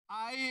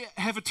I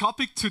have a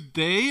topic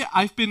today.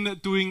 I've been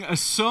doing a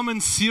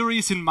sermon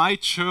series in my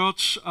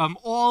church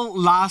all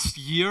last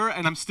year,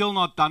 and I'm still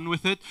not done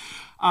with it.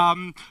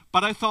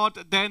 But I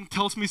thought Dan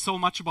tells me so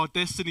much about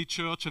Destiny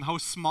Church and how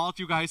smart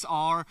you guys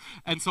are.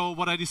 And so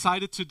what I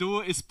decided to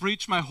do is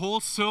preach my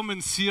whole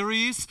sermon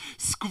series,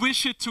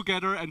 squish it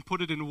together and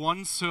put it in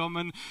one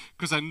sermon,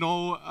 because I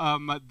know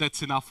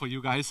that's enough for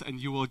you guys and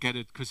you will get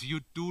it, because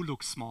you do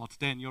look smart.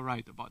 Dan, you're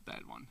right about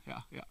that one.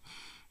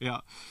 Yeah.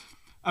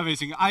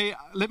 Amazing.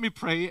 Let me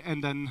pray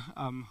and then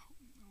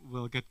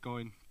we'll get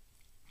going.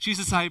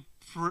 Jesus, I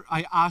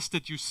ask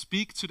that you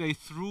speak today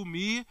through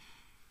me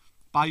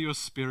by your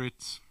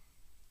Spirit.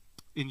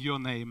 In your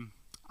name,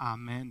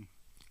 amen.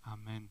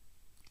 Amen.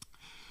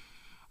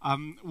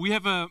 We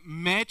have a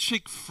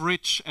magic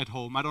fridge at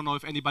home. I don't know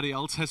if anybody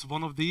else has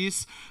one of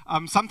these.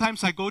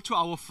 Sometimes I go to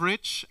our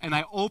fridge and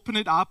I open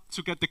it up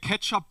to get the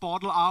ketchup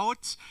bottle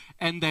out,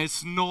 and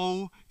there's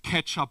no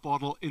ketchup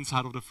bottle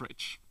inside of the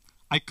fridge.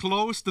 I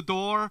close the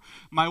door,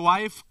 my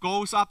wife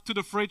goes up to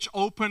the fridge,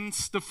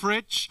 opens the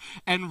fridge,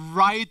 and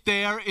right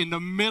there in the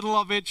middle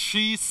of it,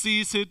 she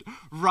sees it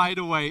right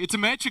away. It's a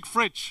magic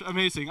fridge,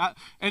 amazing.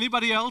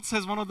 Anybody else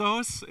has one of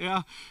those?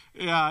 Yeah,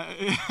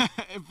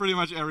 pretty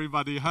much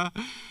everybody, huh?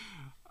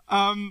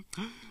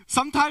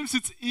 Sometimes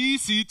it's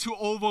easy to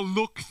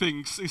overlook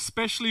things,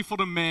 especially for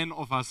the man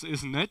of us,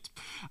 isn't it?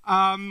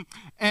 I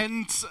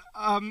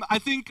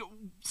think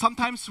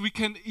sometimes we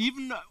can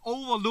even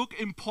overlook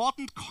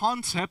important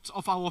concepts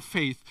of our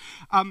faith.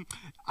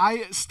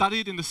 I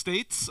studied in the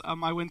States.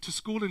 I went to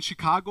school in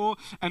Chicago,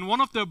 and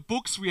one of the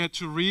books we had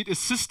to read is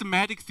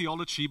Systematic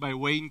Theology by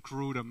Wayne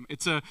Grudem.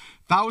 It's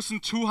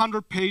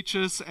 1,200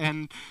 pages,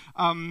 and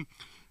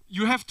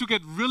you have to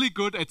get really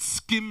good at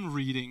skim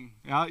reading.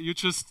 Yeah,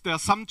 there are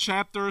some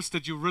chapters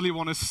that you really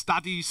want to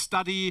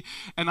study,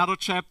 and other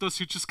chapters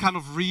you just kind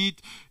of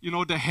read,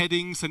 the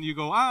headings, and you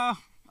go,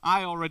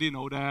 I already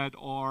know that,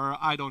 or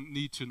I don't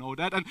need to know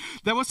that. And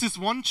there was this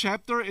one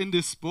chapter in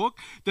this book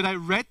that I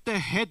read the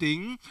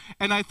heading,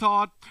 and I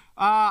thought,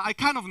 I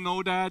kind of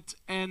know that,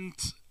 and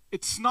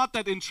it's not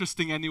that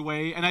interesting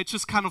anyway. And I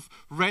just kind of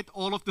read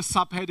all of the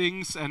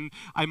subheadings, and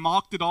I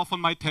marked it off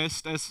on my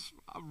test as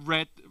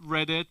read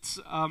it,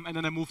 and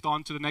then I moved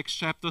on to the next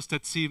chapters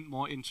that seemed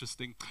more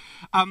interesting.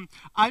 I'm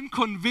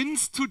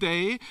convinced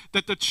today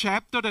that the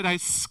chapter that I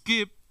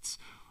skipped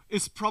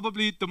is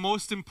probably the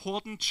most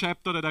important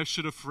chapter that I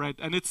should have read,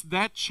 and it's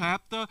that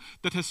chapter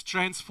that has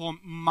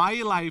transformed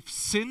my life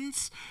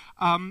since,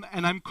 and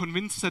I'm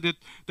convinced that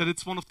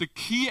it's one of the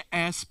key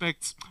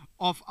aspects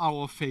of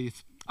our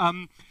faith.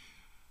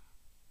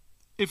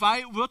 If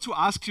I were to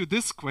ask you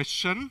this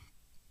question,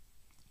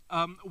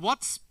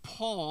 what's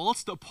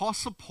the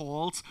Apostle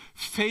Paul's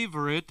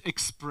favorite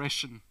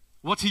expression?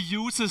 What he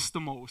uses the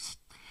most?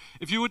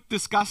 If you would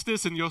discuss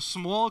this in your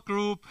small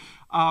group,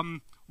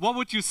 what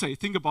would you say?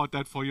 Think about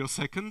that for a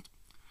second.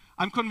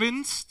 I'm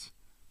convinced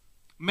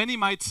many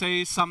might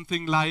say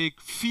something like,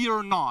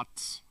 fear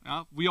not.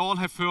 Yeah? We all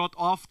have heard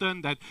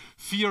often that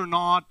fear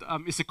not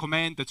is a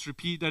command that's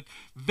repeated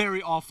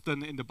very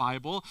often in the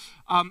Bible.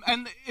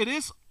 And it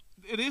is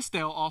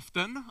there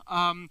often.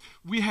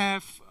 We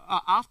have,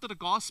 after the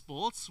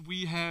Gospels,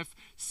 we have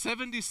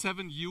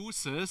 77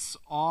 uses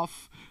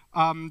of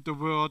the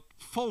word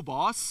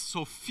phobos,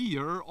 so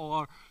fear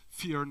or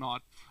fear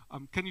not.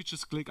 Can you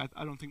just click? I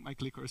don't think my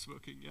clicker is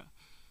working. Yeah.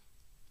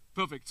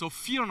 Perfect. So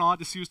fear not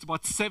is used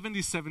about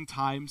 77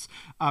 times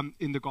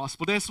in the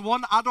Gospel. There's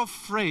one other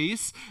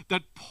phrase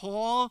that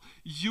Paul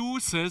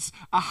uses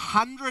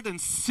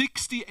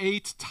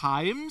 168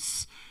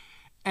 times,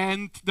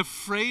 and the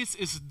phrase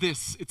is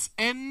this. It's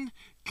en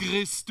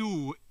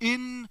Christu,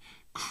 in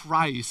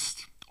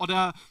Christ. Or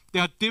there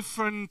are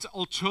different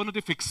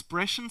alternative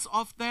expressions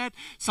of that.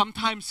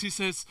 Sometimes he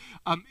says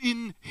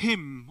in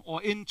him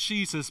or in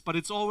Jesus, but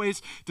it's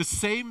always the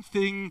same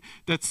thing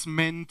that's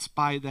meant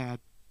by that.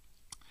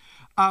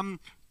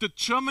 The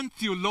German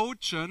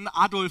theologian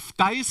Adolf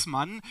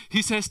Deismann,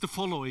 he says the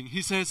following.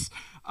 He says,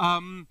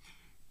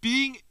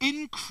 being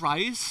in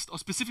Christ, or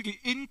specifically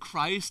in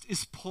Christ,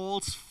 is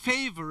Paul's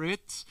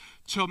favorite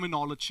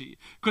terminology,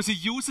 because he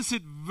uses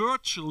it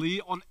virtually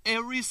on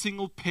every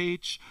single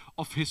page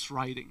of his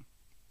writing.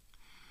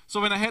 So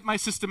when I had my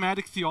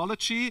systematic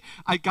theology,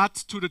 I got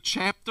to the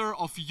chapter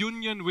of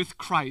union with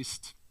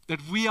Christ,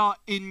 that we are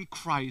in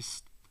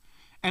Christ.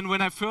 And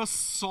when I first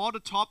saw the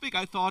topic,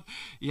 I thought,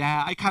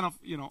 yeah, I kind of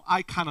know,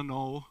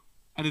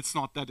 and it's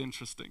not that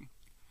interesting.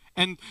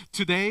 And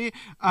today,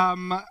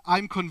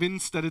 I'm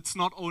convinced that it's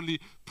not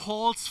only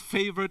Paul's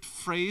favorite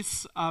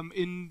phrase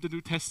in the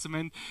New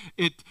Testament,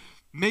 it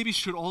maybe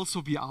should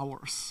also be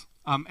ours.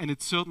 And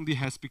it certainly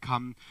has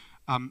become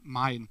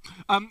mine.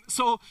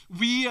 So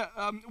we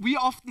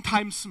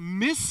oftentimes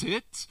miss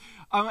it,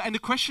 and the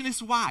question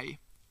is why?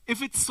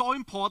 If it's so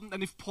important,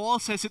 and if Paul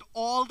says it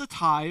all the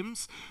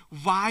times,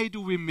 why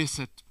do we miss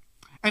it?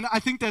 And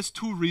I think there's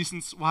two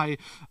reasons why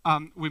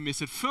we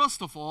miss it.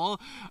 First of all,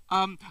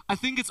 I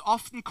think it's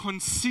often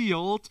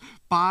concealed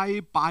by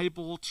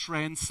Bible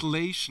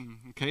translation.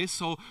 Okay,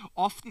 so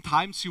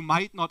oftentimes you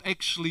might not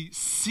actually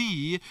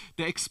see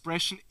the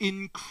expression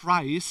 "in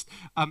Christ"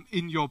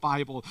 in your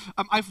Bible.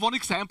 I have one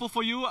example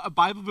for you, a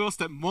Bible verse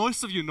that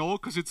most of you know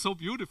because it's so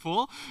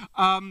beautiful.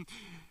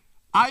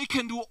 I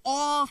can do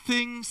all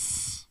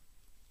things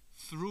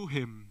through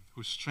Him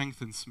who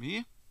strengthens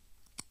me.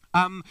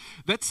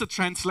 That's the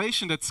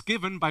translation that's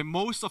given by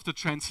most of the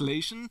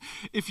translation.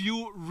 If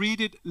you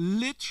read it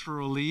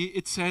literally,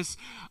 it says,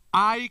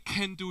 I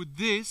can do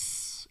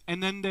this,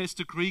 and then there's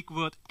the Greek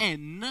word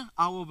en,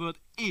 our word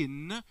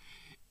in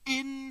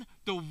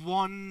the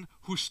one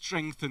who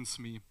strengthens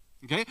me.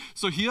 Okay,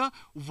 so here,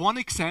 one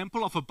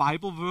example of a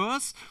Bible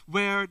verse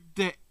where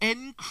the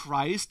in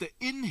Christ, the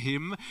in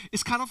Him,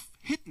 is kind of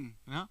hidden.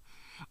 Yeah?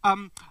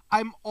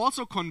 I'm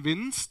also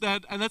convinced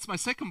that, and that's my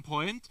second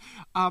point,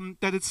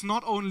 that it's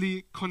not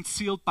only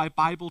concealed by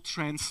Bible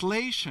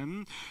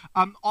translation,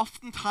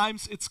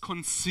 oftentimes it's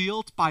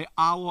concealed by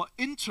our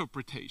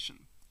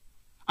interpretation.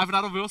 I have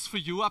another verse for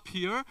you up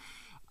here,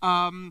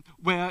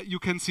 where you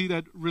can see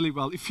that really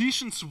well.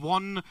 Ephesians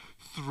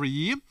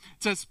 1:3, it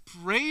says,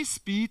 Praise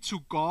be to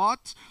God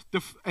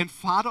and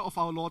Father of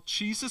our Lord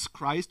Jesus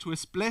Christ, who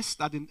has blessed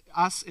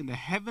us in the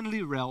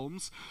heavenly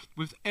realms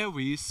with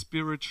every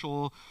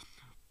spiritual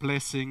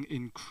blessing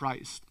in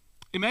Christ.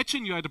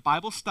 Imagine you're at a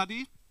Bible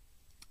study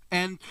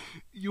and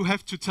you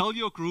have to tell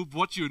your group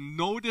what you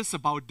notice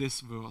about this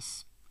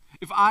verse.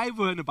 If I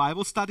were in a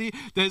Bible study,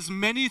 there's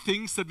many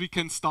things that we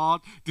can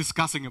start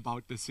discussing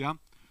about this, yeah?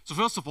 So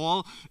first of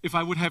all, if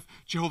I would have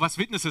Jehovah's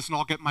Witnesses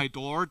knock at my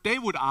door, they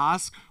would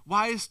ask,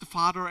 why is the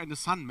Father and the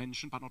Son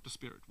mentioned but not the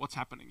Spirit? What's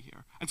happening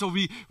here? And so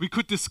we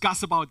could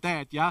discuss about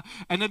that, yeah?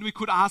 And then we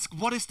could ask,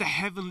 what is the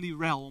heavenly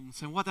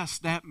realms and what does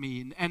that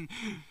mean? And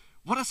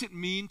what does it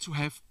mean to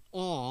have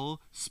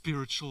all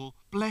spiritual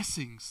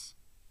blessings?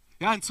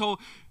 Yeah, and so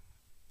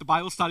the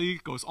Bible study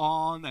goes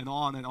on and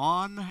on and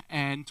on,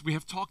 and we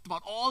have talked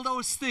about all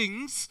those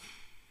things,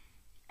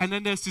 and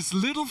then there's this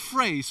little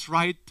phrase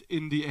right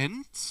in the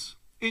end,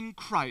 in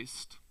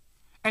Christ.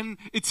 And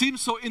it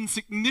seems so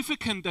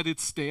insignificant that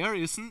it's there,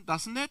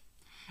 doesn't it?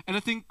 And I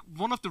think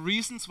one of the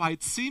reasons why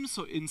it seems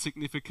so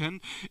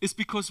insignificant is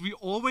because we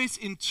always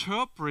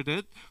interpret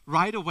it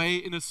right away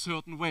in a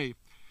certain way.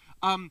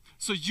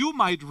 So you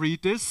might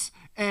read this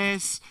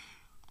as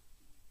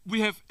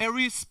we have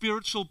every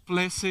spiritual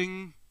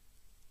blessing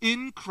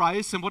in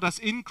Christ. And what does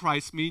in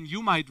Christ mean?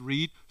 You might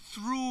read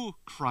through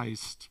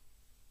Christ.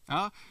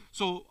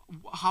 So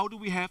how do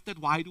we have that?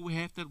 Why do we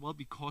have that? Well,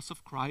 because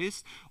of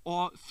Christ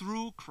or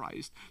through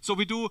Christ. So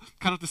we do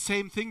kind of the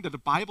same thing that the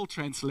Bible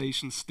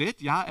translations did,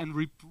 yeah, and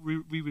we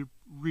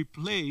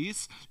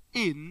replace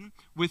in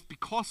with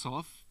because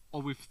of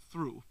or with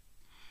through.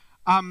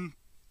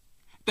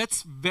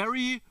 That's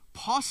very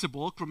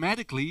possible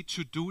grammatically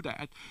to do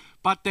that,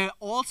 but there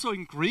also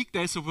in Greek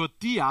there's a word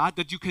dia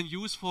that you can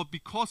use for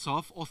because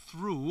of or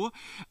through,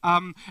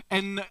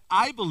 and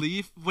I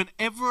believe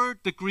whenever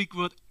the Greek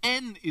word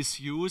en is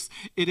used,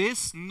 it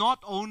is not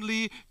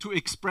only to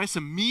express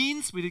a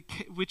means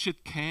which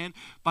it can,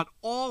 but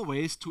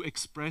always to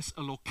express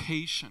a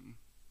location.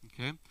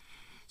 Okay,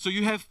 so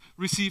you have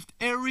received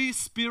every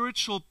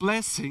spiritual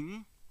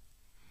blessing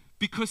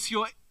because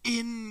you're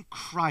in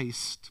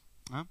Christ.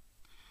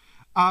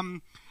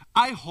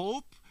 I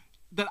hope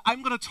that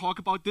I'm going to talk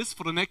about this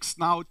for the next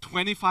now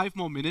 25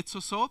 more minutes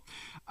or so.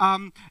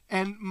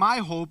 And my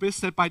hope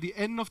is that by the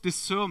end of this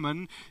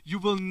sermon, you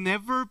will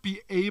never be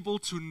able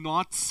to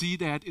not see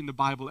that in the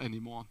Bible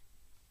anymore.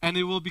 And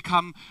it will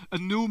become a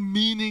new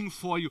meaning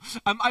for you.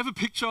 I have a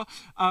picture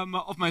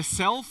of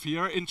myself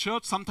here in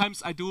church.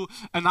 Sometimes I do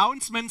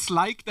announcements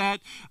like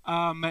that.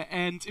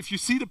 And if you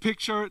see the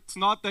picture, it's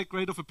not that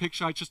great of a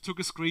picture. I just took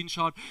a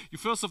screenshot.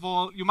 First of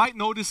all, you might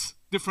notice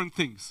different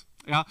things.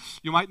 Yeah,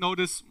 you might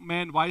notice,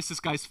 man, why is this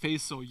guy's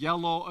face so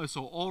yellow,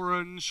 so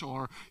orange,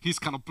 or he's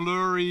kind of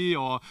blurry,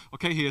 or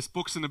okay, he has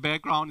books in the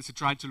background. Is he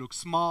trying to look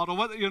smart, or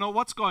what?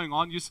 What's going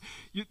on?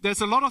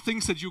 There's a lot of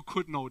things that you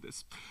could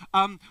notice.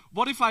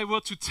 What if I were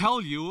to tell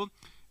you?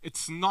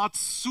 It's not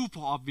super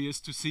obvious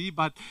to see,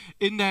 but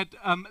in that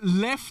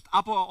left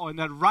upper or in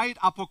that right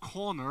upper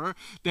corner,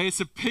 there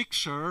is a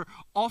picture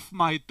of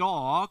my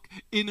dog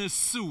in a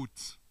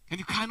suit. Can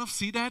you kind of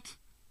see that?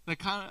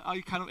 Are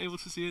you kind of able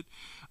to see it?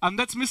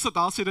 That's Mr.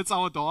 Darcy, that's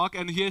our dog,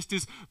 and he has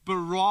this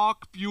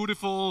Baroque,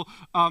 beautiful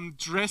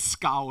dress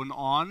gown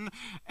on,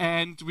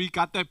 and we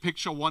got that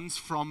picture once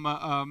from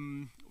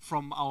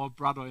our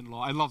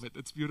brother-in-law. I love it,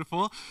 it's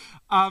beautiful.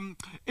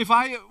 If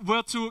I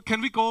were to, can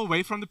we go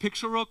away from the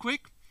picture real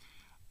quick?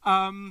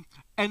 And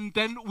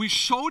then we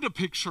show the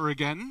picture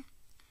again.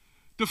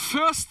 The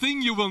first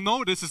thing you will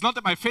notice is not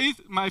that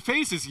my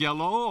face is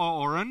yellow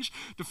or orange.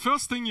 The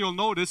first thing you'll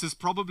notice is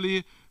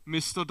probably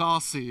Mr.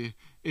 Darcy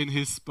in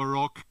his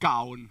Baroque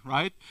gown,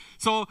 right?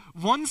 So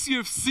once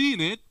you've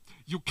seen it,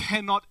 you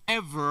cannot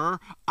ever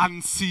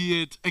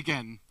unsee it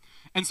again.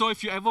 And so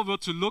if you ever were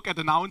to look at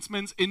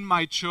announcements in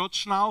my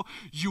church now,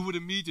 you would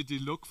immediately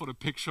look for the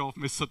picture of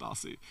Mr.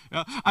 Darcy.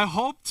 Yeah? I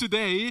hope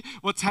today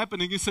what's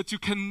happening is that you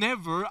can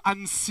never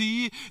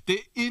unsee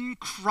the in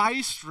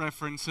Christ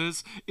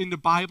references in the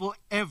Bible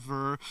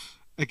ever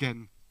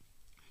again.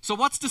 So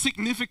what's the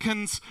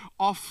significance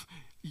of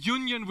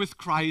union with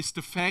Christ,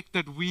 the fact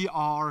that we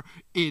are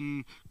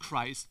in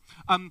Christ?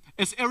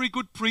 As every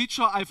good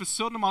preacher, I have a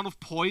certain amount of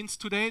points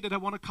today that I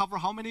want to cover.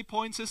 How many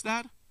points is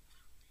that?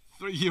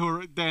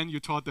 Dan, you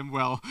taught them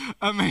well.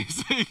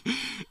 Amazing.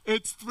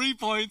 It's 3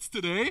 points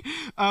today.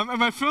 And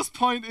my first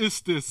point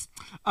is this.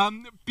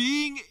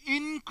 Being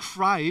in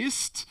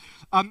Christ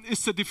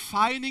is the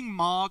defining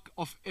mark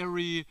of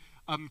every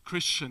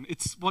Christian.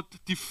 It's what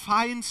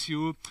defines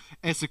you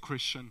as a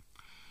Christian.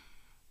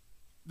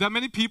 There are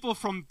many people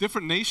from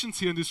different nations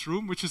here in this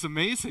room, which is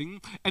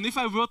amazing. And if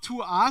I were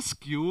to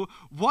ask you,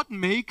 what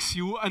makes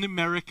you an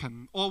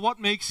American? Or what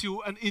makes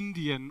you an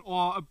Indian?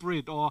 Or a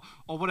Brit? Or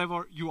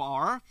whatever you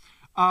are?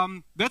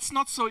 That's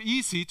not so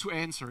easy to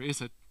answer,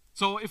 is it?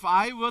 So if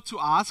I were to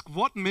ask,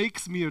 what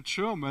makes me a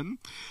German?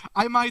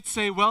 I might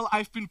say, well,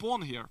 I've been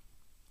born here.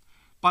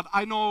 But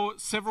I know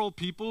several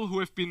people who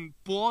have been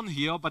born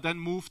here, but then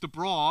moved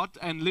abroad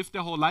and lived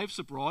their whole lives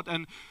abroad.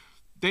 And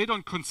they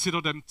don't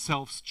consider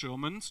themselves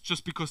Germans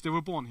just because they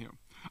were born here.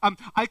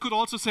 I could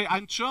also say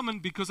I'm German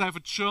because I have a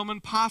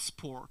German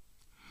passport.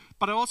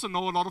 But I also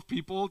know a lot of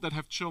people that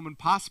have German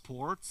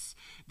passports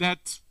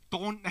that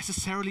don't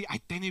necessarily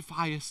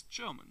identify as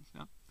Germans.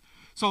 Yeah?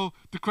 So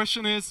the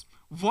question is,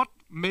 what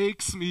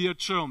makes me a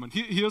German?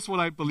 Here's what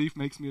I believe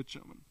makes me a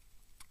German.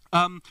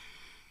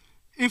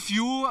 If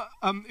you are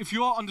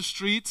on the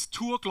streets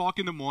 2 o'clock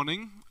in the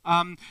morning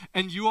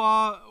and you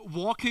are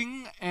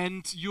walking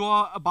and you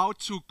are about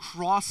to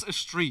cross a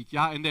street,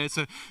 yeah, and there's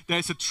a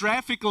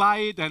traffic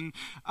light and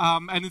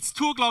it's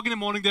 2 o'clock in the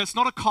morning. There's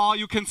not a car.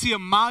 You can see a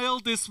mile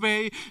this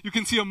way. You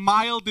can see a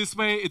mile this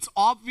way. It's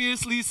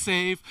obviously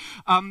safe,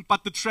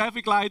 but the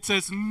traffic light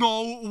says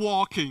no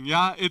walking.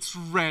 Yeah, it's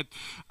red.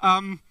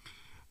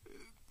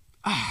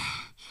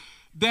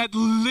 That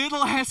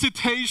little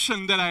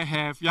hesitation that I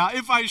have, yeah,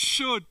 if I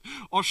should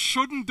or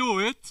shouldn't do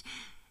it,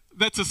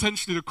 that's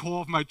essentially the core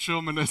of my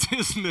Germanness,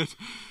 isn't it?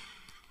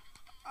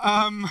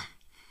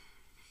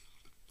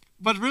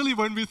 But really,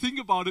 when we think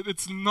about it,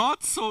 it's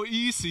not so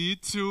easy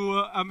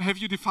to have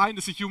you defined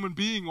as a human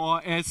being or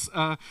as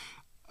a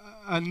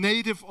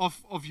native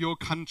of your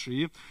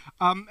country.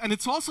 And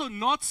it's also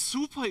not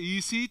super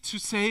easy to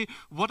say,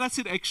 what does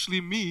it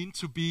actually mean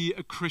to be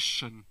a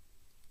Christian?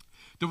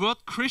 The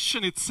word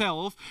Christian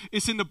itself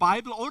is in the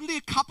Bible only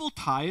a couple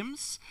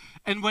times,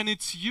 and when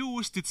it's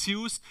used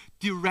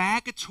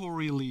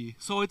derogatorily.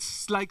 So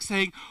it's like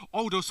saying,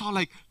 oh, those are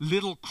like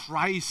little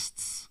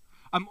Christs.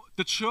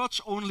 The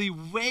church only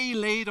way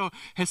later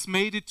has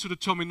made it to the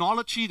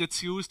terminology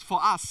that's used for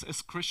us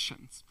as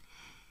Christians.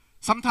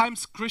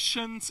 Sometimes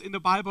Christians in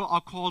the Bible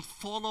are called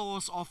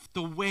followers of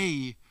the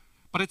way,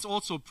 but it's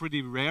also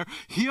pretty rare.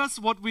 Here's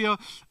what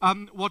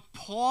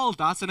Paul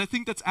does, and I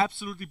think that's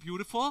absolutely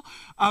beautiful.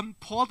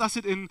 Paul does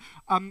it in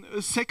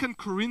 2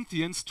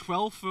 Corinthians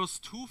 12, verse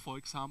 2, for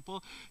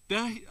example.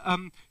 There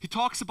he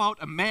talks about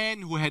a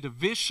man who had a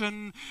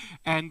vision,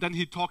 and then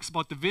he talks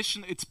about the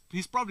vision.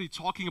 He's probably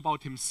talking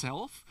about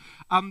himself,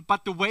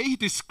 but the way he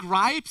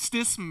describes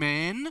this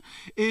man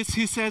is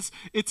he says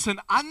it's an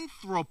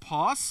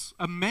anthropos,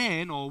 a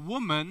man or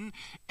woman,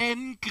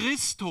 en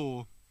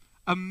Christo,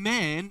 a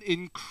man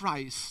in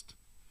Christ.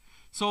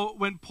 So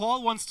when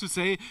Paul wants to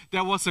say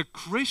there was a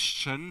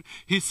Christian,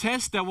 he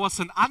says there was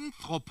an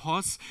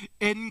anthropos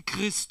en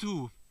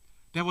Christu.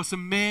 There was a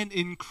man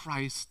in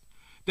Christ.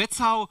 That's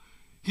how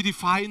he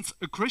defines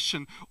a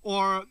Christian.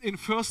 Or in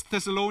 1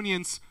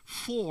 Thessalonians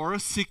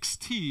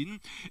 4:16,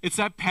 it's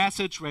that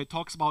passage where it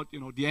talks about,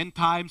 the end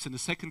times and the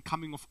second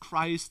coming of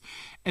Christ.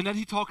 And then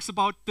he talks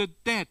about the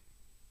dead.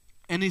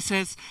 And he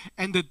says,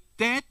 and the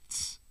dead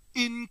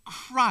in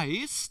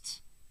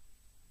Christ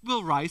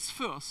will rise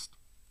first.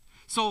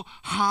 So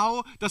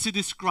how does he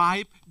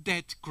describe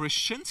dead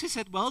Christians? He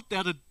said, well,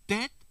 they're the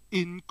dead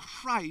in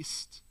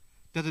Christ.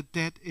 They're the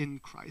dead in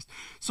Christ.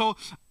 So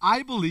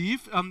I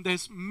believe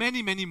there's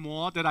many, many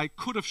more that I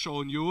could have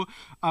shown you,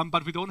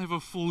 but we don't have a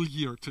full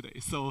year today.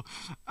 So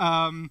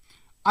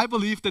I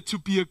believe that to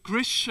be a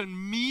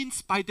Christian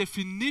means by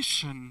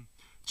definition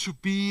to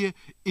be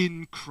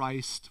in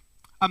Christ.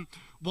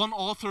 One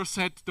author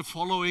said the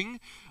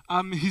following.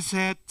 He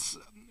said,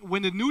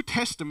 when the New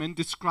Testament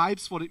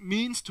describes what it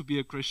means to be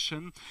a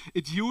Christian,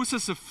 it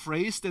uses a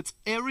phrase that's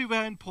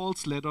everywhere in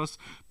Paul's letters,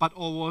 but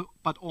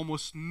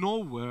almost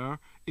nowhere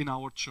in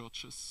our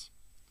churches.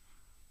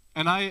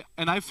 And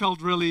I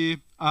felt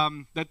really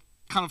that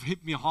kind of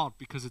hit me hard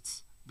because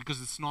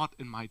it's not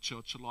in my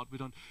church a lot. We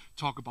don't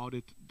talk about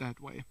it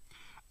that way.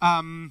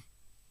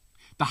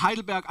 The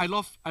Heidelberg, I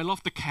love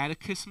the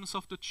catechisms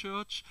of the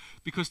church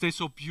because they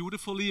so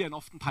beautifully and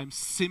oftentimes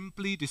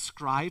simply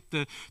describe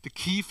the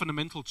key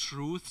fundamental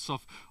truths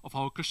of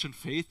our Christian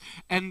faith.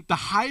 And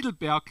the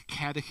Heidelberg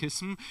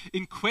Catechism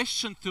in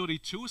question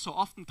 32, so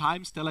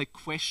oftentimes they're like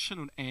question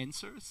and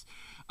answers.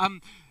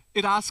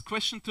 It asks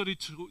question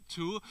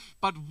 32,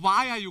 but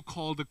why are you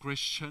called a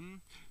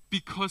Christian?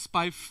 Because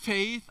by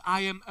faith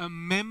I am a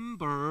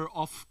member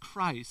of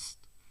Christ.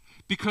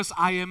 Because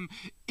I am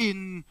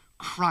in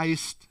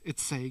Christ,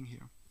 it's saying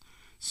here.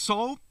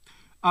 So,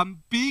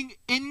 being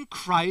in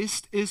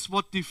Christ is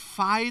what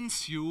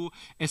defines you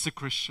as a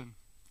Christian.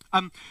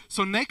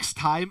 So next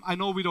time, I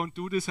know we don't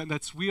do this and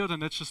that's weird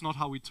and that's just not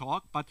how we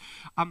talk, but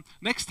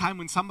next time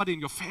when somebody in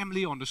your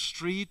family on the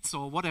streets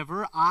or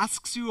whatever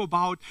asks you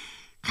about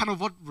kind of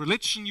what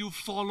religion you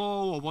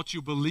follow or what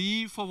you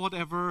believe or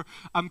whatever,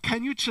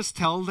 can you just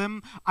tell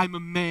them, I'm a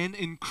man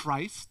in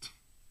Christ?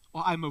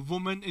 Or I'm a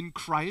woman in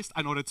Christ?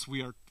 I know that's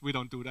weird. We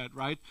don't do that,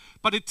 right?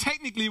 But it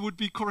technically would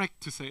be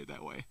correct to say it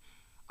that way.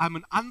 I'm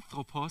an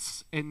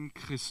anthropos en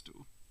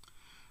Christu.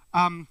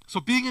 So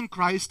being in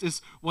Christ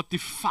is what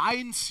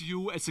defines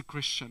you as a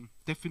Christian.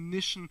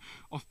 Definition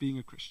of being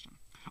a Christian.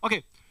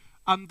 Okay,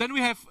 then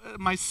we have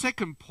my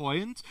second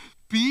point.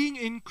 Being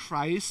in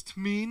Christ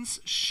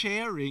means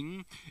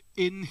sharing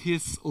in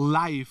his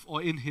life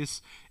or in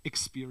his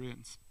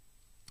experience.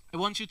 I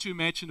want you to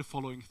imagine the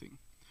following thing.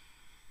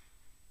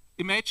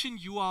 Imagine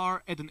you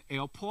are at an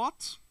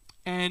airport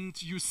and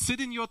you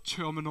sit in your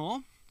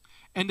terminal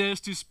and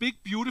there's this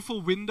big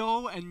beautiful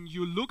window and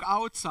you look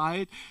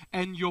outside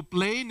and your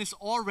plane is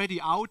already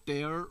out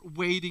there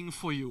waiting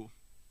for you.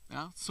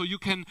 Yeah? So you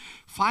can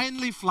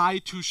finally fly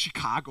to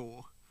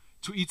Chicago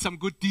to eat some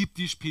good deep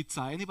dish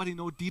pizza. Anybody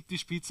know deep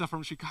dish pizza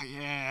from Chicago?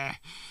 Yeah,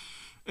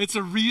 it's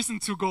a reason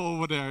to go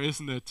over there,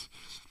 isn't it?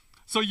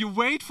 So you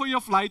wait for your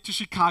flight to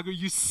Chicago,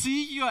 you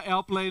see your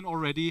airplane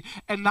already,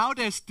 and now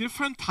there's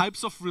different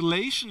types of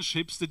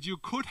relationships that you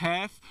could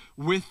have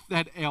with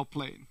that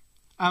airplane.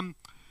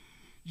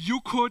 You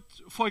could,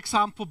 for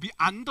example, be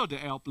under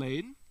the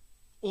airplane,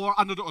 or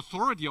under the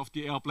authority of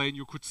the airplane,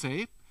 you could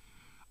say.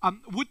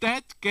 Would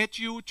that get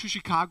you to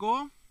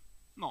Chicago?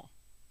 No.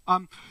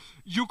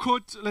 You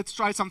could, let's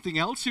try something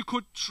else, you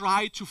could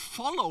try to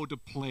follow the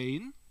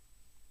plane.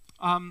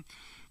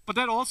 But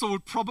that also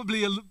would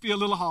probably be a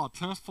little hard,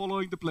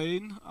 following the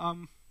plane.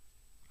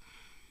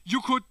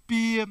 You could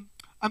be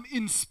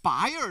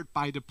inspired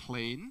by the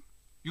plane.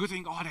 You would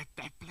think, oh,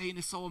 that plane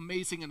is so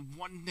amazing and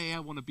one day I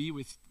want to be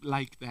with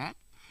like that.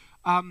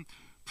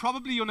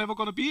 Probably you're never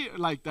going to be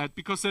like that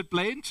because that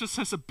plane just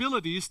has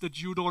abilities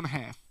that you don't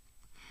have.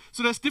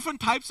 So there's different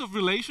types of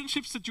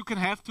relationships that you can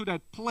have to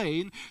that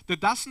plane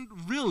that doesn't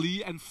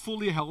really and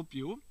fully help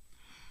you.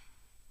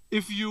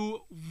 If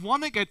you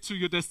want to get to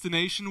your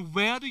destination,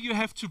 where do you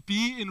have to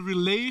be in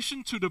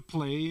relation to the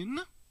plane?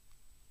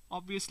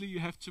 Obviously, you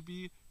have to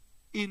be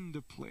in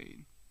the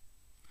plane.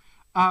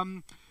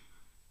 And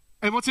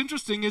what's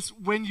interesting is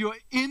when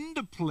you're in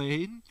the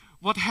plane,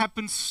 what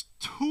happens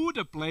to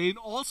the plane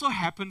also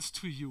happens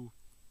to you.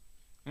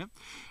 Yeah?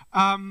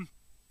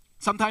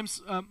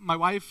 Sometimes my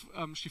wife,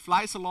 she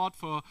flies a lot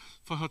for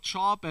her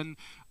job, and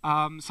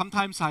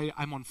sometimes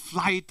I'm on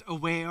flight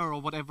aware or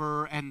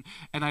whatever, and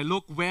I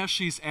look where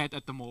she's at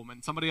the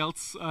moment. Somebody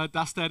else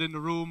does that in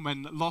the room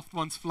when loved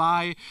ones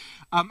fly.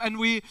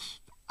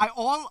 I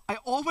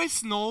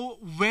always know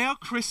where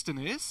Kristen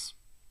is,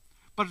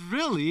 but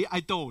really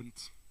I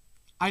don't.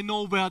 I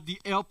know where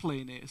the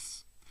airplane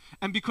is.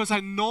 And because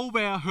I know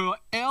where her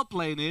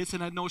airplane is,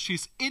 and I know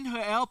she's in her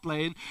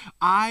airplane,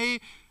 I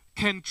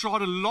can draw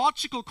the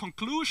logical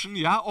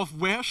conclusion, of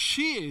where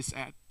she is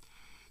at.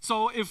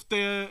 So if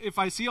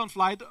I see on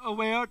flight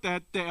aware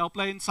that the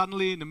airplane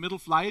suddenly in the middle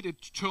flight,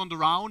 it turned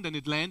around and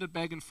it landed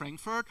back in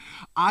Frankfurt,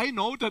 I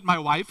know that my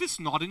wife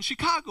is not in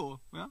Chicago.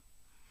 Yeah?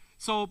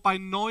 So by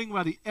knowing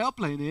where the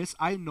airplane is,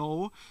 I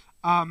know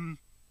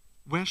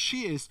where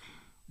she is.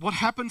 What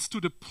happens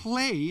to the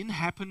plane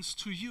happens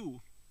to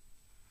you.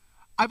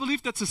 I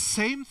believe that's the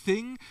same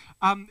thing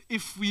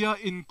if we are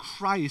in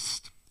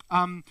Christ.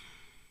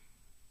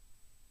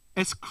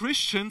 As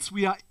Christians,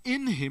 we are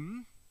in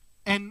him,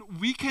 and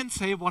we can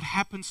say what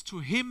happens to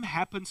him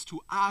happens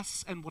to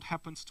us, and what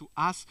happens to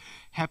us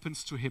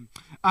happens to him.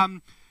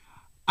 I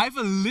have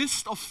a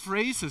list of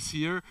phrases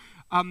here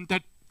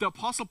that the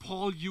Apostle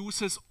Paul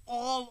uses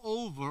all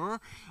over,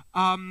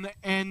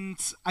 and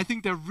I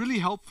think they're really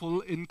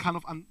helpful in kind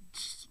of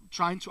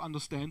trying to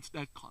understand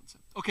that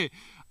concept. Okay,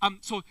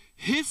 so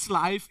his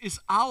life is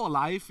our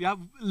life,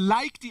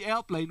 like the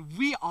airplane,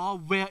 we are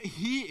where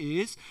he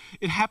is.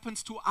 It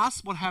happens to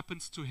us what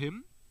happens to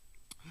him.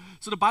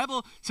 So the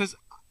Bible says,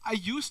 I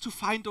used to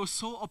find those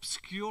so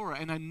obscure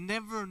and I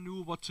never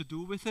knew what to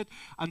do with it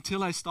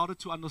until I started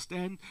to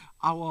understand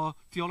our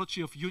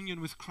theology of union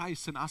with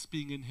Christ and us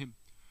being in him.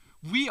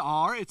 We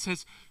are, it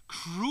says,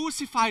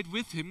 crucified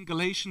with him,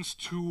 Galatians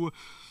 2,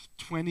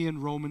 20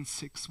 in Romans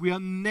 6. We are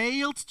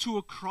nailed to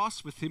a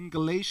cross with him,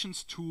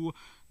 Galatians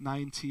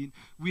 2:19.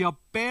 We are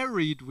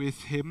buried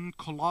with him,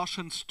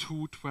 Colossians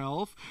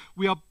 2:12.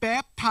 We are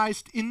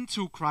baptized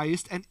into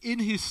Christ and in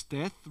his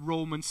death,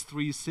 Romans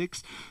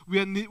 3:6. We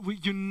are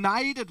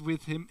united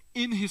with him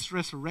in his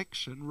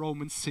resurrection,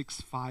 Romans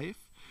 6:5.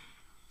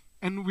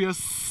 And we are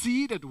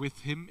seated with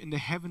him in the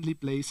heavenly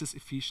places,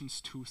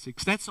 Ephesians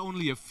 2:6. That's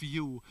only a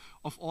few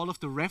of all of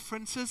the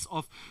references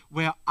of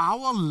where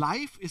our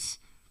life is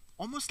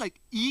almost like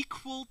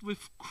equaled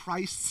with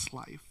Christ's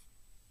life.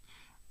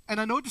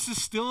 And I know this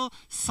is still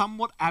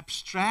somewhat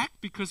abstract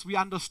because we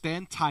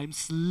understand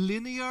time's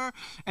linear.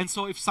 And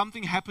so if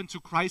something happened to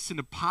Christ in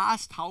the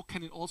past, how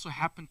can it also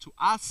happen to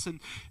us?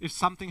 And if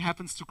something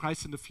happens to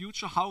Christ in the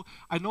future, how?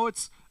 I know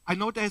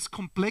there's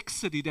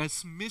complexity,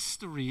 there's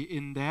mystery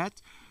in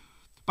that.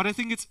 But I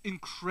think it's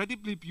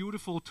incredibly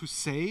beautiful to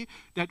say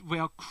that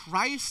where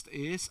Christ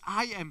is,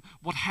 I am.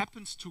 What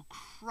happens to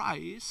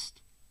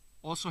Christ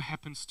also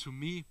happens to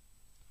me.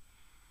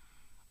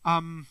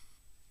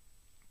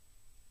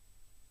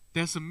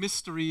 There's a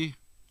mystery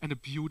and a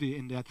beauty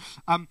in that.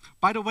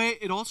 By the way,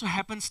 it also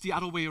happens the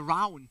other way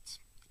around.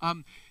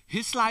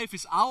 His life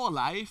is our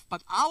life,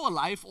 but our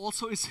life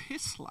also is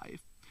his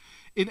life.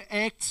 In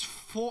Acts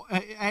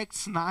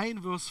 9,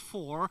 verse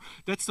 4,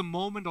 that's the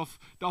moment of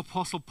the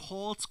Apostle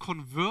Paul's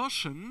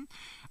conversion.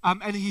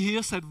 And he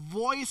hears that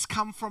voice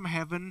come from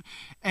heaven.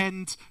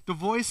 And the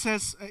voice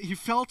says, he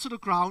fell to the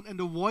ground, and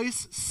the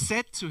voice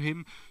said to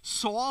him,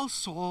 Saul,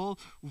 Saul,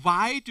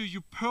 why do you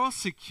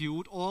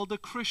persecute all the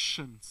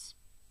Christians?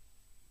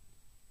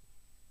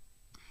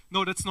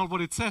 No, that's not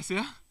what it says,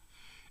 yeah?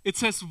 It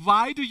says,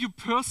 why do you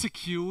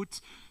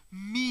persecute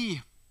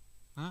me?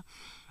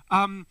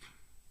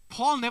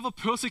 Paul never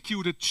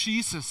persecuted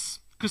Jesus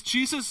because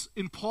Jesus,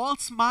 in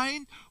Paul's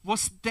mind,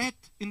 was dead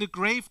in the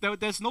grave.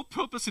 There's no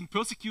purpose in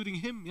persecuting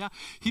him. Yeah,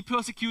 he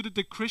persecuted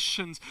the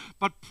Christians,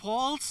 but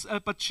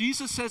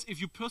Jesus says, if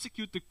you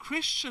persecute the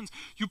Christians,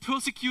 you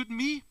persecute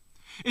me.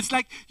 It's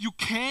like you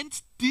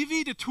can't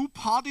divvy the two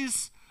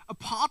parties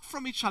apart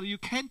from each other. You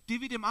can't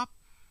divvy them up.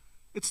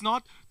 It's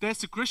not there's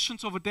the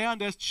Christians over there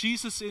and there's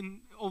Jesus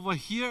over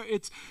here.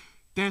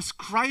 There's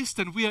Christ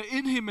and we are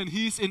in him and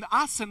he's in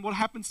us, and what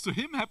happens to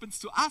him happens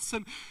to us,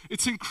 and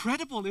it's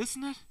incredible,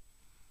 isn't it?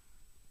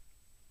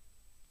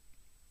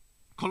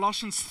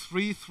 Colossians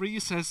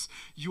 3:3 says,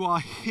 you are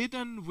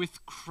hidden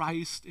with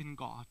Christ in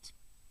God.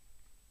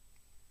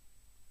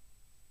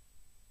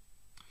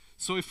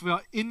 So if we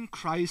are in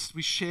Christ,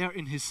 we share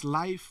in his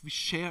life, we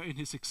share in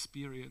his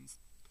experience.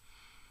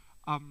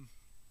 I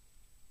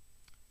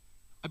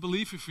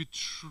believe if we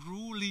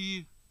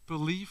truly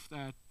believe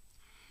that,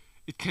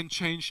 it can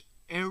change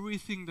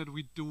everything that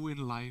we do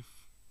in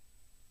life.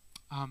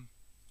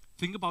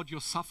 Think about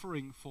your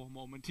suffering for a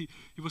moment.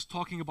 He was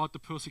talking about the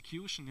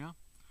persecution, yeah?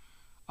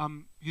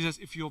 He says,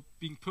 if you're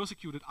being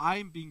persecuted,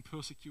 I'm being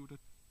persecuted.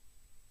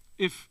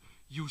 If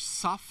you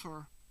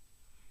suffer,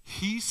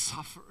 he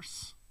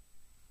suffers.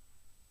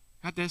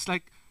 Yeah, there's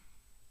like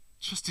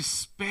just this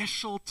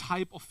special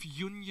type of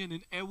union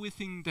in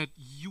everything that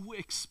you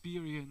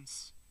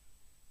experience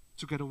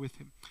together with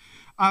him.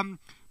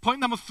 Point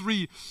number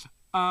 3.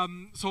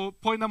 So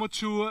point number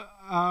 2,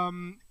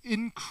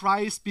 in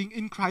Christ, being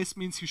in Christ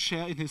means you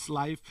share in his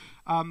life.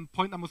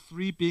 Point number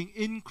 3, being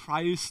in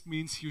Christ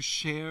means you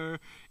share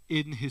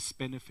in his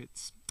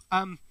benefits.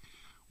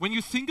 When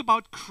you think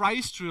about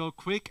Christ real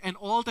quick and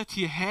all that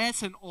he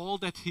has and all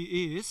that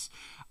he is,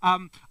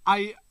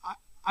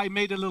 I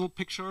made a little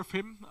picture of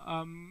him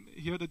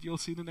here that you'll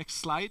see in the next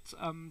slide.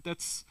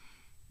 That's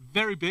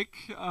very big,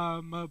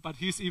 but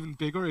he's even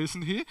bigger,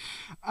 isn't he?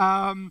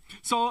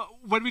 So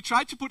when we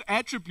try to put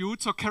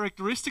attributes or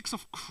characteristics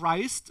of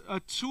Christ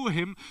to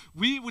him,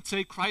 we would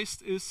say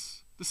Christ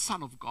is the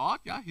Son of God.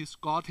 Yeah, he's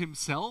God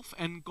himself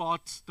and God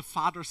the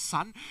Father's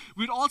Son.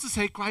 We'd also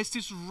say Christ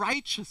is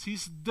righteous.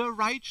 He's the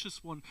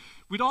righteous one.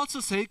 We'd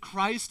also say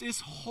Christ is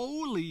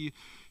holy.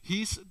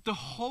 He's the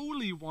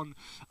Holy One.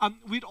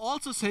 We'd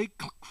also say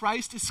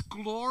Christ is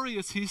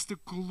glorious. He's the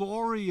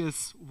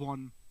glorious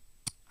one.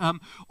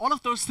 All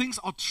of those things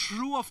are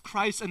true of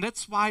Christ, and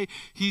that's why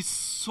he's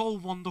so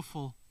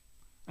wonderful.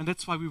 And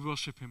that's why we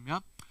worship him, yeah?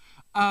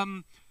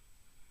 And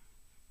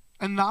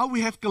now we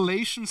have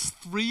Galatians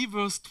 3,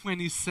 verse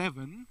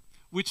 27,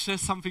 which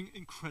says something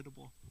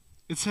incredible.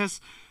 It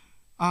says,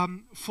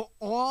 for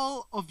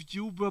all of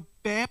you who were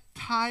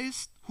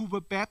baptized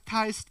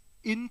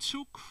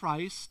into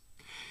Christ,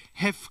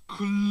 have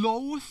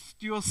clothed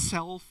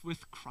yourself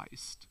with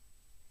Christ.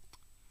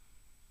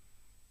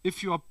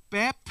 If you are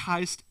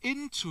baptized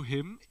into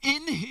him,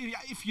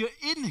 if you're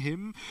in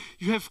him,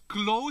 you have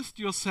clothed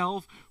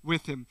yourself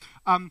with him.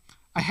 I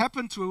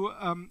happen to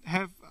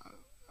have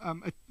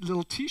a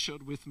little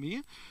T-shirt with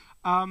me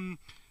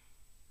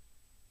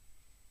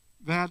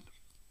that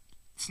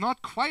it's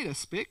not quite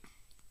as big,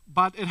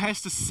 but it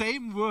has the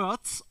same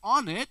words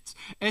on it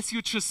as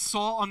you just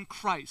saw on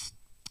Christ.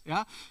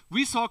 Yeah,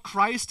 we saw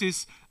Christ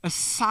is a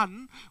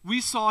son.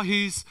 We saw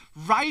he's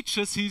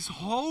righteous, he's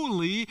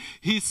holy,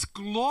 he's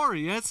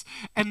glorious.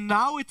 And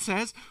now it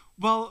says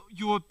well,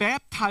 you were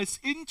baptized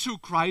into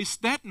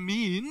Christ, that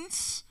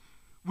means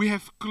we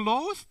have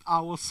clothed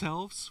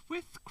ourselves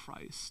with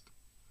Christ.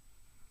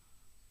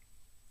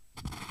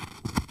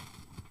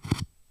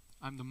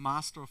 I'm the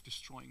master of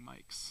destroying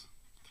mics.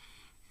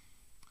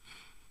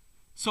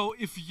 So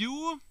if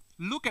you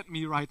look at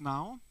me right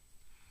now,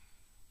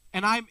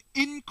 and I'm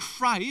in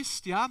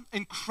Christ, yeah,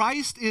 and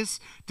Christ is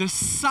the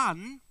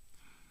Son,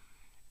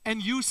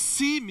 and you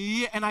see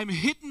me, and I'm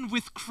hidden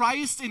with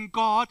Christ in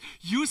God,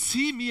 you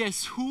see me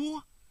as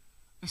who?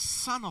 A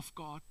Son of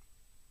God.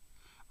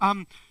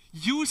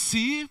 You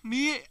see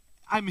me,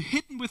 I'm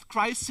hidden with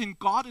Christ in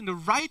God, in the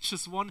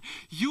righteous one.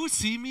 You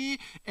see me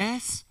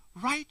as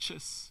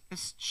righteous,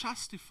 as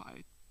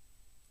justified.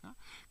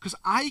 Because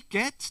I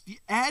get the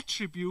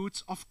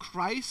attributes of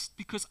Christ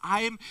because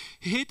I am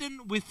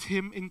hidden with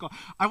him in God.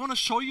 I want to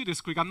show you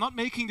this quick. I'm not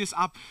making this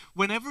up.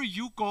 Whenever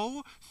you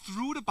go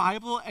through the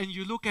Bible and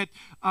you look at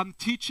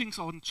teachings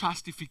on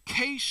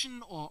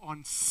justification or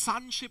on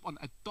sonship, on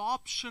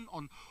adoption,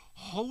 on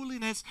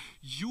holiness,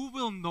 you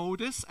will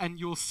notice, and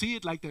you'll see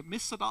it like the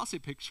Mr. Darcy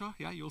picture,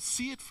 yeah, you'll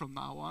see it from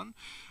now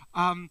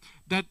on,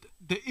 that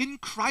the in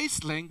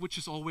Christ language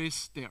is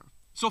always there.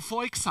 So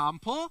for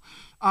example,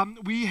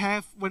 we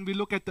have, when we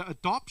look at the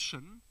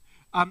adoption,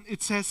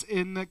 it says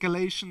in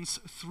Galatians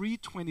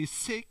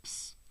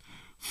 3:26,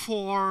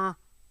 for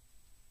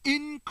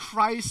in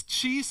Christ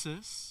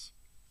Jesus,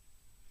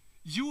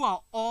 you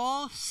are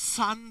all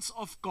sons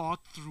of God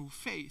through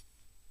faith.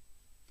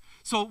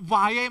 So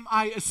why am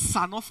I a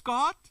son of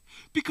God?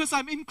 Because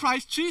I'm in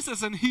Christ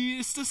Jesus and he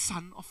is the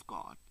Son of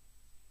God.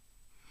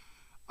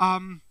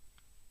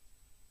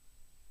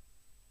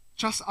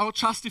 Just our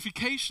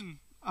justification.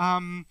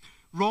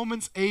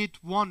 Romans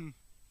 8:1.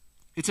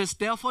 It says,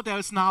 therefore there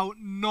is now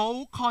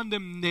no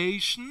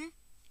condemnation.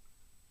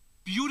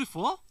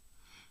 Beautiful.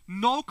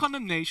 No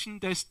condemnation.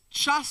 There's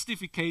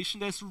justification.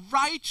 There's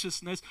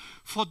righteousness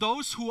for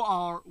those who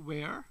are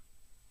where?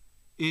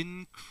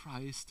 In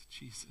Christ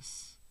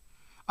Jesus.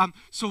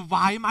 So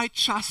why am I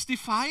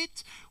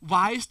justified?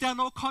 Why is there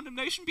no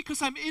condemnation? Because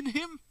I'm in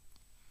him.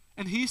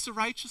 And he's the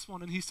righteous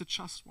one and he's the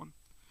just one.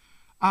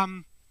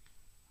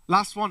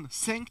 Last one,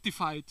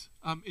 sanctified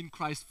in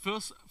Christ.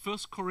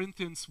 First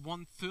Corinthians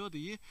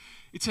 1:30,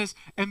 it says,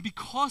 and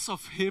because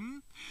of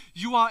him,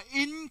 you are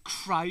in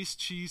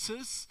Christ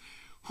Jesus,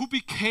 who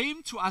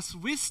became to us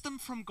wisdom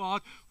from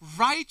God,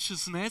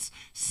 righteousness,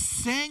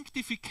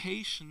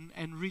 sanctification,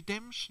 and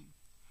redemption.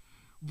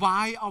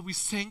 Why are we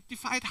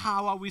sanctified?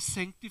 How are we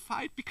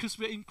sanctified? Because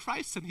we're in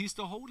Christ and he's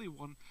the Holy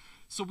One.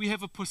 So we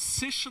have a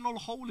positional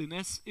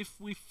holiness if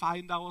we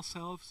find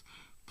ourselves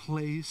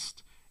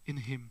placed in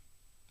him.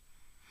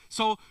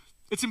 So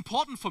it's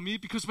important for me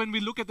because when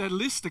we look at that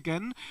list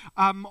again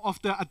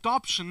of the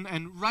adoption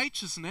and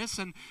righteousness,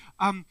 and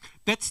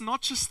that's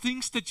not just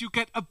things that you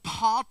get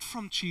apart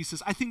from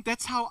Jesus. I think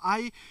that's how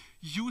I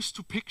used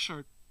to picture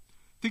it.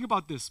 Think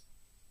about this.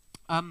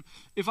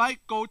 If I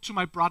go to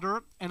my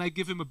brother and I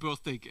give him a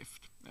birthday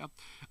gift, yeah,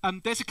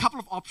 there's a couple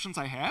of options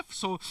I have.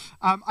 So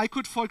I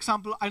could, for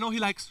example, I know he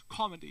likes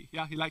comedy.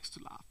 Yeah, he likes to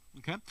laugh.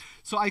 Okay,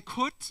 so I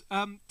could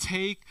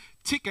take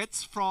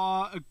tickets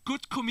for a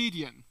good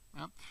comedian.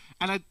 Yeah?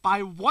 And I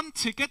buy one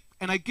ticket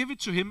and I give it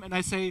to him and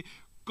I say,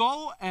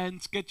 go and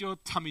get your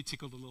tummy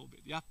tickled a little bit.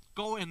 Yeah,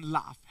 go and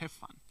laugh, have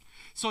fun.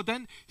 So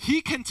then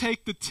he can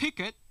take the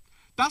ticket,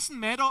 doesn't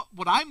matter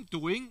what I'm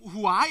doing,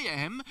 who I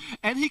am,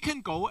 and he can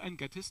go and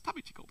get his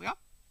tummy tickled. Yeah,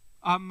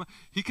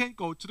 he can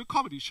go to the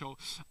comedy show.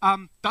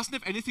 Doesn't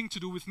have anything to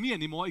do with me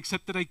anymore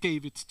except that I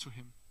gave it to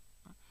him.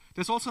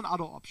 There's also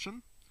another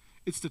option.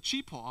 It's the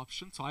cheaper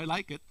option, so I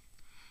like it.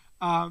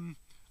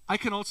 I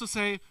can also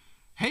say,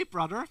 hey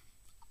brother,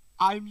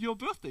 I'm your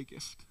birthday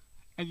gift.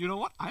 And you know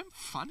what? I'm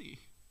funny.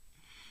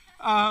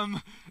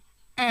 And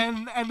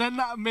then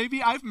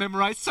maybe I've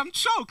memorized some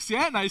jokes,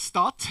 yeah, and I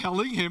start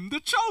telling him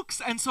the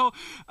jokes. And so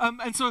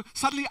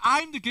suddenly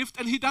I'm the gift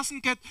and he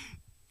doesn't get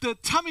the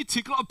tummy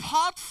tickle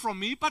apart from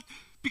me, but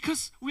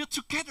because we're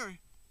together.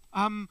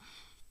 And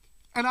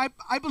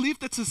I believe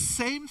that's the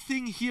same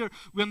thing here.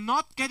 We're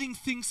not getting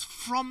things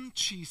from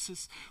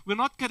Jesus. We're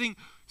not getting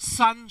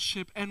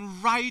sonship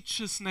and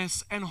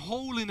righteousness and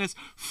holiness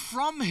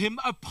from him,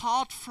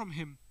 apart from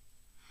him.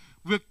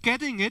 We're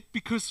getting it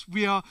because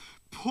we are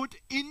put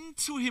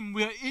into him.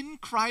 We're in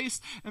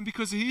Christ, and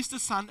because he's the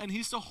Son and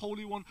he's the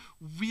Holy One,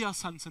 we are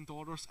sons and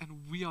daughters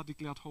and we are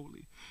declared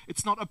holy.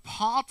 It's not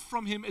apart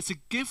from him, it's a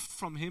gift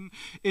from him.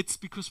 It's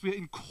because we're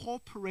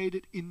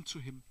incorporated into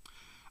him.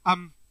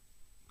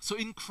 So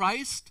in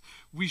Christ,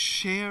 we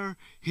share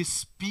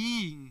his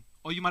being,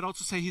 or you might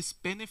also say his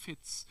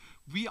benefits.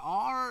 We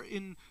are,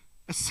 in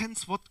a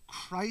sense, what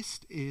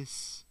Christ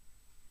is.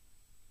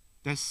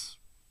 There's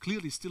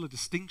clearly still a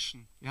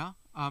distinction, yeah?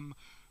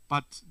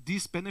 But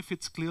these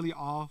benefits clearly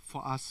are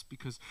for us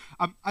because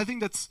I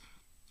think that's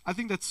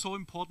so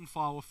important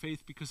for our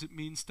faith, because it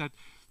means that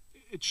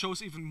it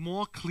shows even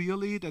more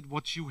clearly that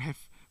what you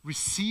have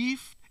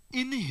received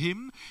in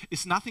him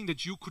is nothing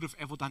that you could have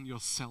ever done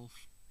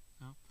yourself.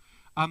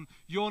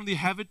 You only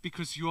have it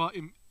because you are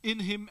in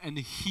Him and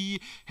He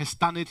has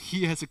done it.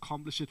 He has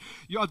accomplished it.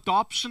 Your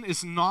adoption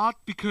is not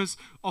because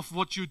of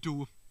what you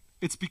do.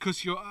 It's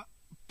because you're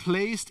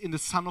placed in the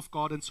Son of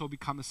God and so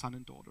become a son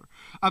and daughter.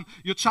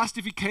 Your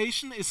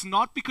justification is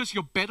not because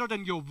you're better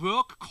than your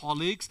work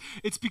colleagues.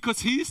 It's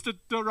because He's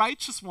the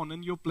righteous one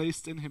and you're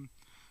placed in Him.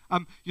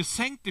 You're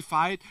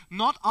sanctified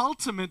not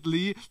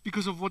ultimately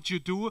because of what you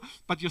do,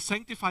 but you're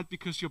sanctified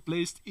because you're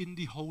placed in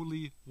the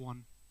Holy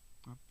One.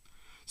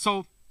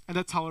 So, and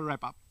that's how I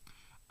wrap up.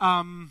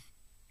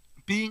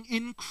 Being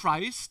in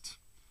Christ,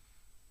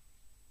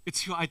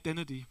 it's your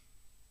identity.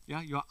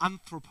 Yeah, you're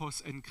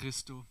anthropos en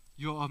Christo.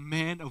 You're a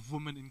man, a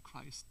woman in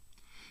Christ.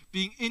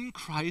 Being in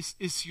Christ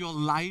is your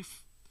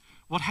life.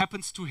 What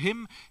happens to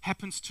Him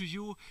happens to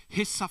you.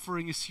 His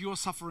suffering is your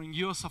suffering.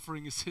 Your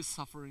suffering is His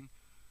suffering.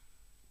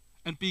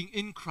 And being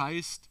in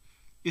Christ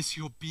is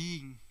your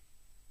being.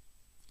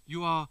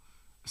 You are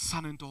a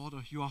son and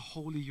daughter. You are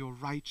holy. You're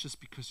righteous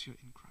because you're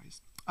in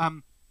Christ.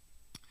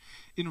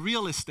 In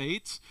real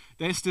estate,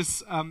 there's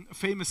this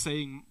famous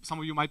saying. Some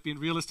of you might be in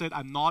real estate.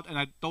 I'm not, and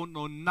I don't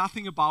know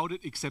nothing about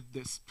it except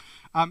this.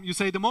 You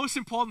say the most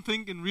important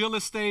thing in real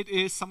estate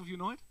is, some of you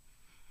know it?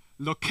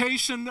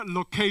 Location,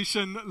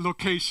 location,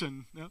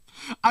 location. Yeah?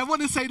 I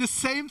want to say the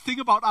same thing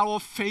about our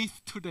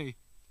faith today.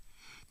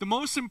 The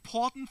most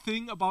important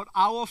thing about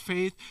our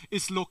faith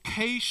is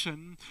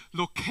location,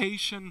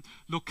 location,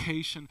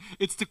 location.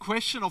 It's the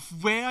question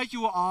of where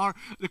you are,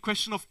 the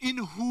question of in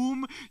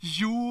whom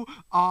you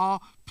are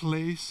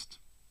placed.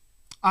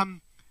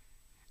 And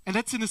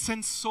that's in a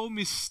sense so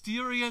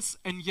mysterious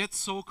and yet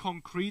so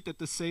concrete at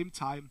the same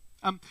time.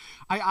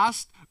 I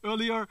asked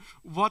earlier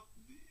what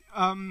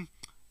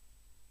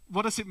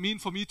does it mean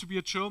for me to be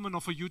a German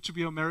or for you to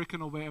be American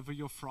or wherever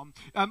you're from?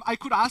 I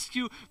could ask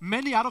you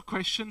many other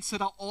questions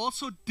that are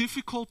also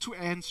difficult to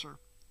answer.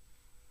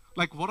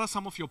 Like, what are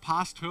some of your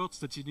past hurts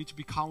that you need to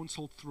be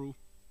counseled through?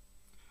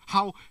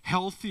 How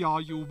healthy are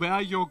you? Where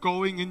you're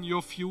going in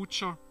your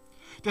future?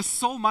 There's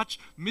so much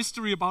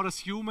mystery about us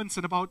humans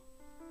and about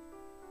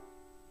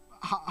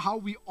how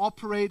we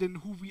operate and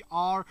who we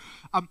are.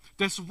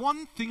 There's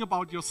one thing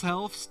about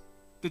yourselves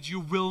that you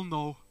will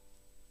know.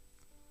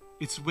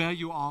 It's where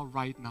you are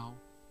right now.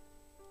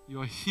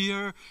 You're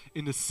here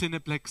in the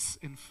Cineplex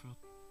in Fürth.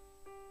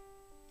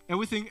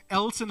 Everything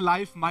else in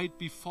life might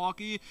be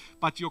foggy,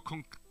 but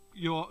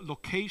your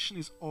location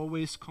is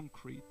always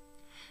concrete.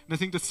 And I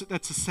think that's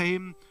the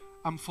same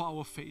for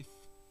our faith.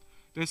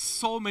 There's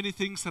so many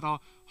things that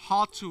are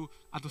hard to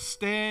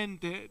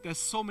understand. There's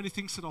so many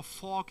things that are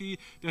foggy.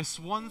 There's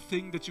one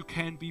thing that you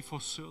can be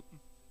for certain.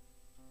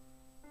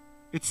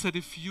 It's that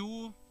if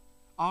you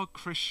are a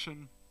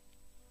Christian,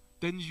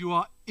 then you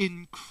are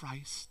in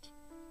Christ.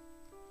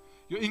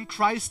 You're in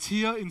Christ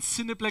here in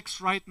Cineplex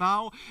right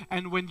now,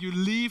 and when you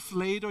leave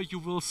later, you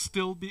will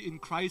still be in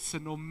Christ,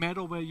 and no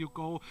matter where you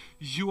go,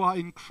 you are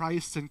in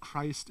Christ and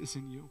Christ is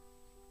in you.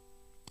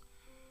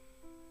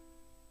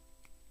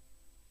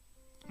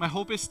 My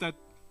hope is that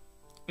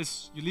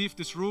as you leave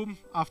this room,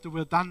 after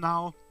we're done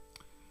now,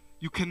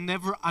 you can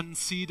never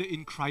unsee the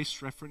in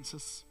Christ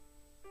references,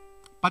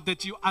 but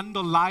that you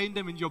underline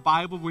them in your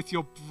Bible with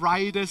your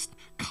brightest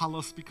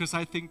colors, because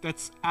I think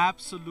that's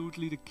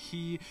absolutely the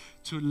key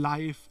to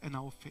life and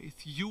our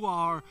faith. You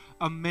are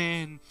a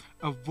man,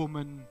 a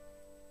woman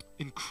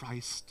in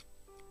Christ.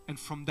 And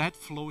from that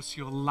flows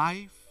your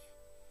life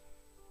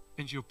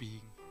and your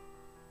being.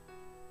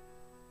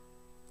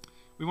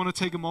 We want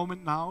to take a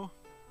moment now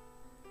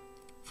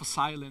for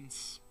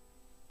silence.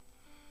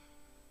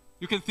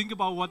 You can think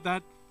about what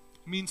that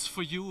means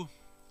for you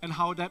and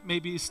how that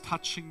maybe is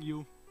touching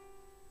you.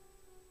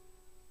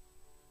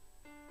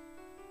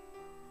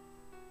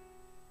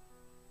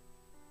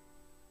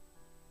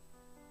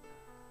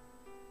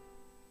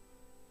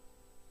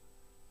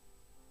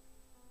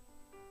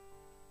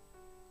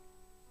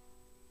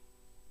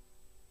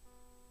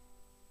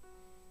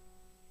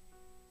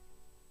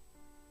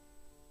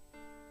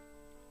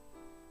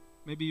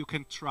 Maybe you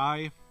can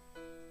try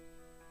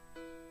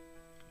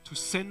to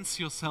sense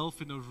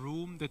yourself in a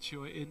room that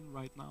you're in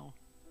right now.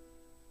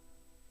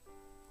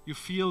 You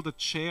feel the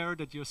chair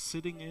that you're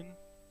sitting in.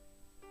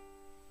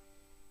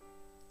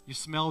 You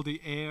smell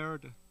the air,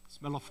 the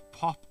smell of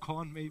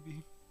popcorn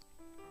maybe.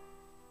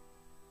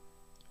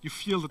 You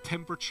feel the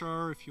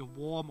temperature, if you're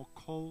warm or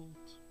cold.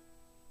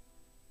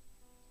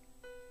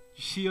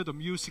 You hear the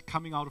music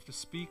coming out of the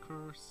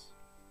speakers.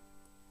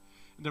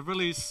 And there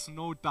really is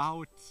no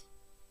doubt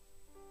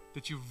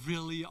that you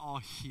really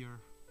are here.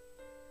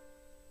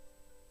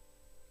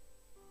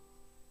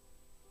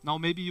 Now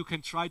maybe you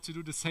can try to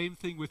do the same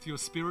thing with your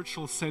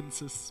spiritual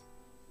senses.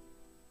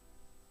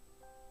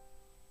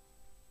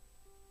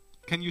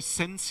 Can you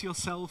sense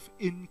yourself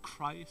in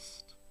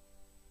Christ?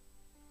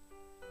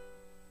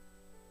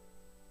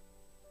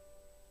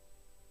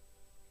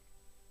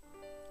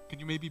 Can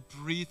you maybe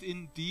breathe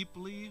in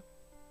deeply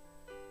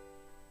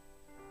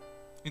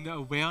in the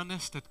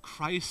awareness that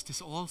Christ is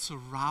all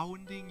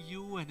surrounding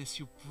you, and as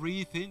you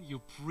breathe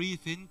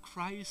in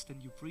Christ,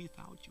 and you breathe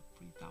out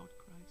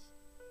Christ.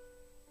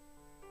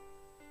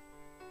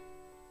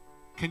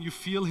 Can you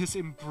feel His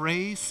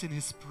embrace in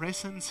His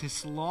presence,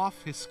 His love,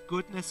 His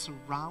goodness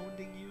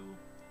surrounding you?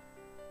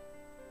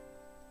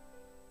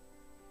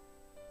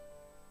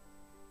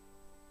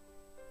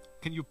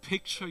 Can you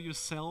picture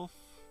yourself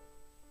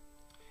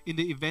in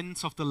the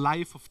events of the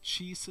life of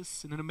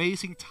Jesus in an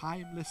amazing,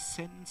 timeless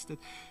sense, that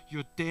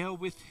you're there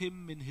with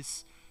Him in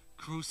His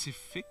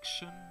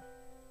crucifixion?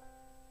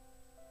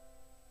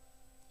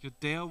 You're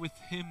there with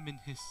Him in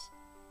His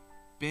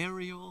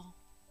burial.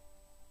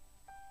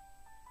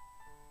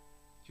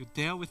 You're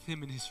there with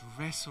Him in His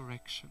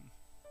resurrection.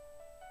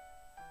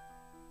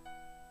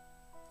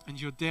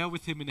 And you're there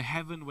with Him in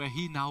heaven where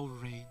He now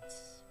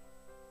reigns.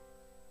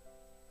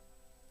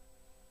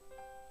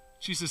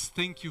 Jesus,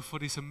 thank you for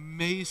this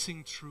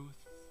amazing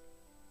truth.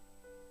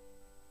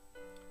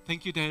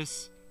 Thank you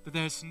that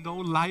there's no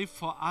life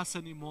for us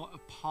anymore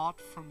apart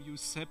from you,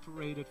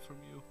 separated from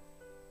you.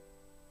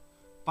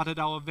 But that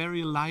our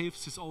very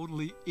lives is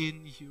only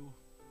in you.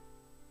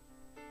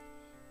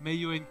 May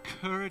you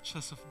encourage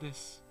us of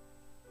this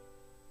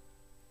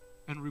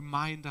and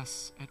remind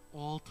us at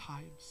all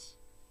times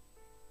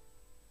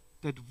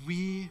that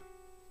we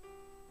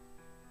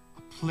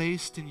are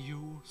placed in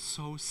you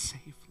so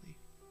safely.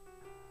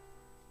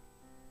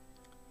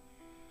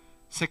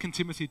 2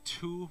 Timothy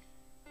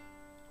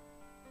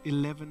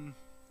 2:11,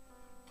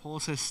 Paul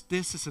says,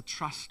 this is a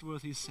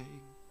trustworthy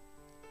saying.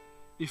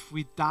 If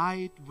we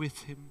died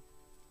with Him,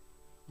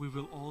 we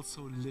will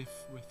also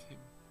live with Him.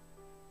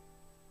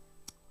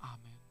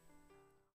 Amen.